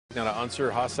Now to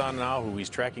Ansar Hassan now, who he's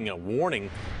tracking a warning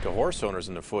to horse owners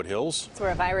in the foothills. It's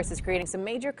where a virus is creating some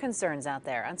major concerns out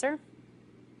there. Ansar?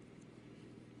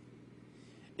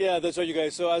 Yeah, that's right, you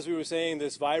guys. So as we were saying,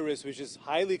 this virus, which is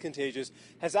highly contagious,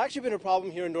 has actually been a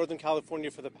problem here in Northern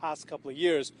California for the past couple of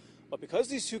years. But because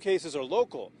these two cases are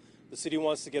local, the city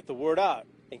wants to get the word out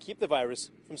and keep the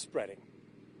virus from spreading.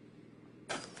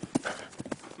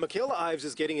 Michaela Ives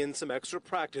is getting in some extra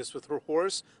practice with her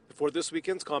horse before this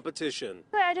weekend's competition.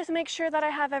 I just make sure that I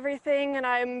have everything and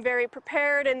I'm very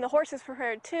prepared and the horse is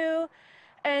prepared too,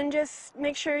 and just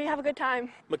make sure you have a good time.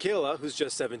 Michaela, who's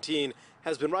just 17,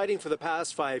 has been riding for the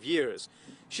past 5 years.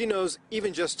 She knows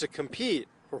even just to compete,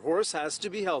 her horse has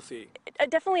to be healthy.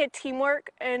 Definitely a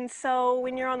teamwork, and so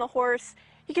when you're on the horse,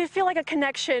 you can feel like a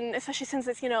connection, especially since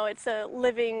it's, it's a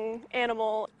living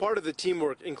animal. Part of the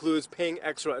teamwork includes paying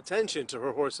extra attention to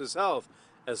her horse's health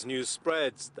as news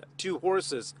spreads that 2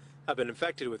 horses have been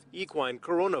infected with equine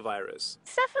coronavirus.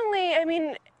 It's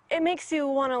definitely, it makes you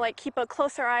want to keep a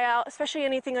closer eye out, especially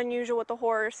anything unusual with the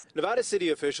horse. Nevada city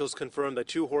officials confirmed that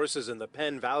 2 horses in the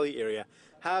Penn Valley area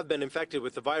have been infected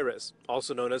with the virus,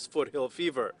 also known as foothill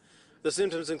fever. The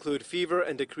symptoms include fever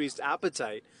and decreased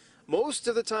appetite. Most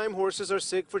of the time, horses are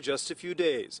sick for just a few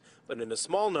days, but in a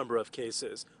small number of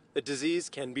cases, the disease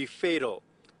can be fatal.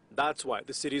 That's why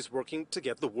the city is working to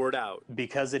get the word out.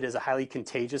 Because it is a highly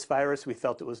contagious virus, we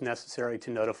felt it was necessary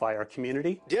to notify our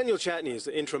community. Daniel Chatney is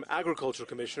the interim agriculture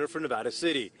commissioner for Nevada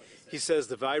City. He says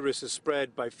the virus is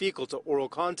spread by fecal to oral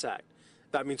contact.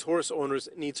 That means horse owners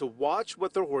need to watch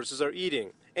what their horses are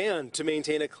eating and to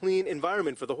maintain a clean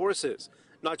environment for the horses,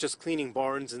 not just cleaning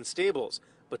barns and stables,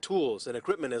 but tools and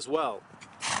equipment as well.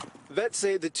 Vets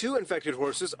say the 2 infected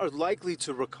horses are likely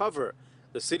to recover.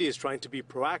 The city is trying to be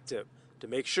proactive to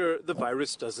make sure the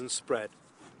virus doesn't spread.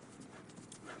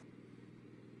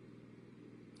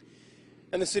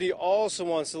 And the city also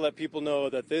wants to let people know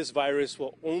that this virus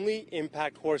will only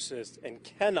impact horses and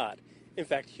cannot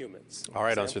infect humans. All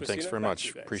right, Ansar, thanks very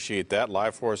much. Appreciate that.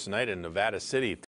 Live for us tonight in Nevada City.